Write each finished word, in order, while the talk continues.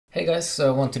Hey guys, so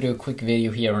I want to do a quick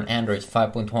video here on Android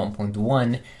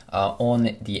 5.1.1 on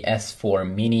the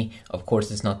S4 Mini. Of course,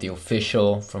 it's not the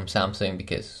official from Samsung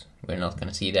because we're not going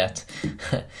to see that.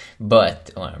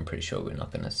 But I'm pretty sure we're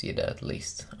not going to see that, at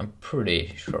least. I'm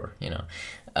pretty sure, you know.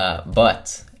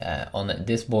 But on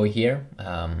this boy here,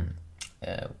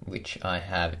 which I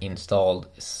have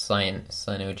installed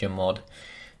CyanogenMod,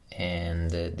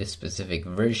 and this specific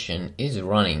version is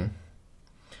running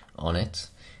on it.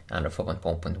 Android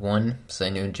 4.1.1,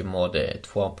 CyanogenMod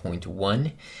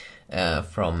 12.1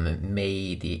 from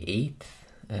May the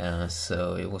 8th,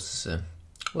 so it was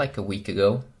like a week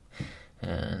ago,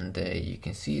 and you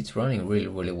can see it's running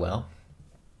really well.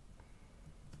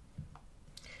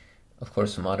 Of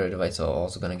course, some other devices are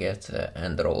also gonna get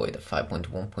Android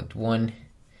 5.1.1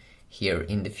 here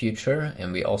in the future,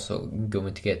 and we're also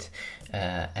going to get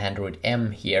Android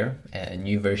M here, a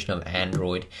new version of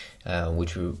Android,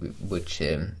 which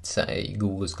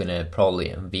Google's gonna probably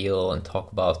unveil and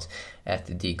talk about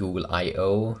at the Google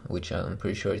I/O, which I'm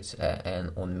pretty sure it's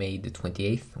on May the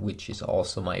 28th, which is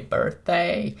also my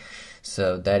birthday.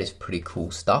 So that is pretty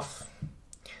cool stuff.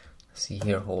 See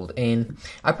here, hold in.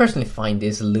 I personally find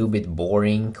this a little bit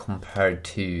boring compared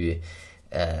to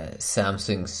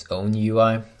Samsung's own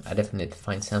UI. I definitely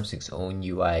find Samsung's own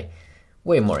UI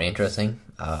way more interesting,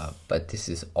 but this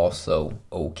is also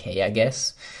okay, I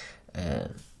guess.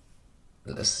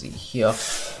 Let's see here.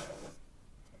 Of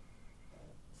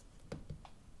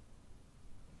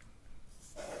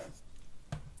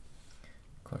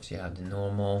course, you have the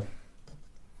normal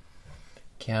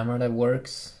camera that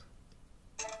works.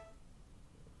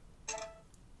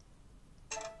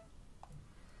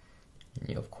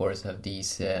 You of course have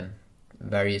these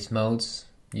various modes.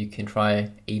 You can try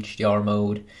HDR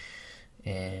mode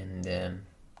and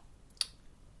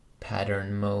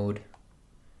pattern mode.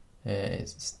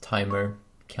 It's timer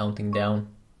counting down,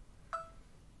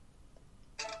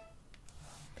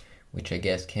 which I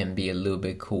guess can be a little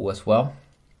bit cool as well.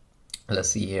 Let's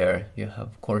see here. You have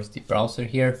of course the browser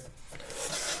here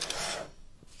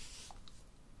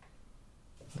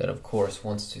that of course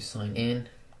wants to sign in.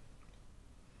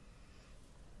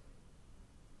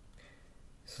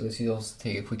 So let's also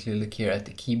take a quick look here at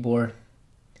the keyboard.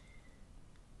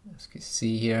 As you can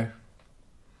see here,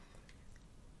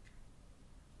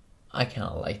 I kind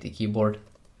of like the keyboard.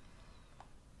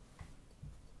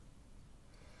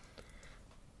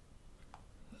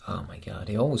 Oh my god,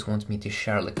 he always wants me to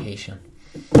share location.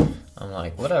 I'm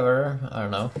like, whatever, I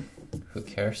don't know, who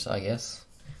cares, I guess.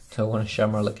 Do I want to share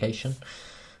my location?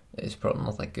 It's probably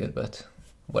not that good, but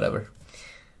whatever.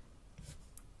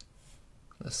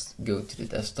 Let's go to the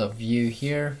desktop view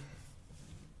here.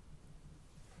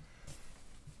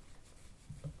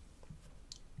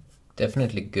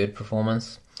 Definitely good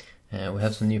performance. We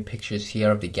have some new pictures here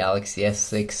of the Galaxy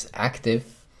S6 Active.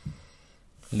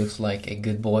 Looks like a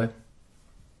good boy.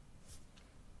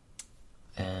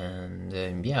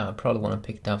 And yeah, I probably want to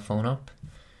pick that phone up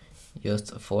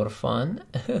just for fun.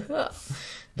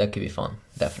 That could be fun,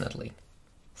 definitely,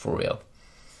 for real.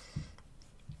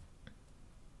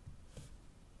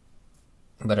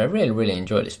 But I really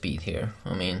enjoy the speed here.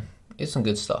 I mean, it's some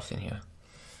good stuff in here.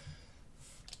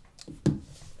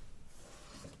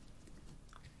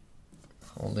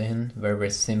 Hold in,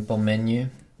 very simple menu.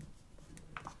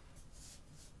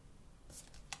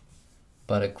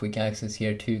 But a quick access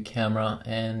here to camera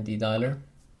and the dialer.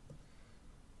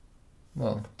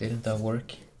 Well, didn't that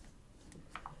work?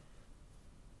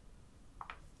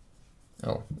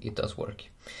 Oh, it does work.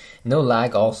 No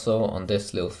lag also on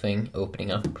this little thing opening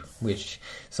up, which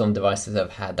some devices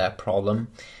have had that problem.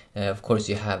 Of course,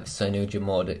 you have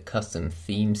CyanogenMod custom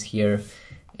themes here,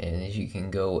 and you can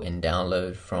go and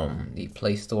download from the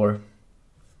Play Store.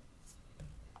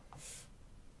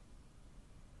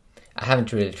 I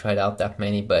haven't really tried out that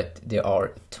many, but there are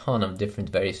a ton of different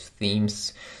various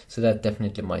themes, so that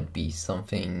definitely might be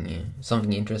something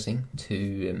interesting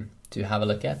to have a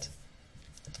look at.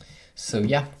 So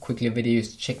yeah, quickly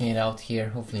videos, checking it out here.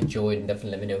 Hopefully enjoyed, and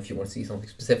definitely let me know if you want to see something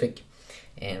specific.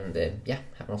 And yeah,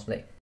 have an awesome day.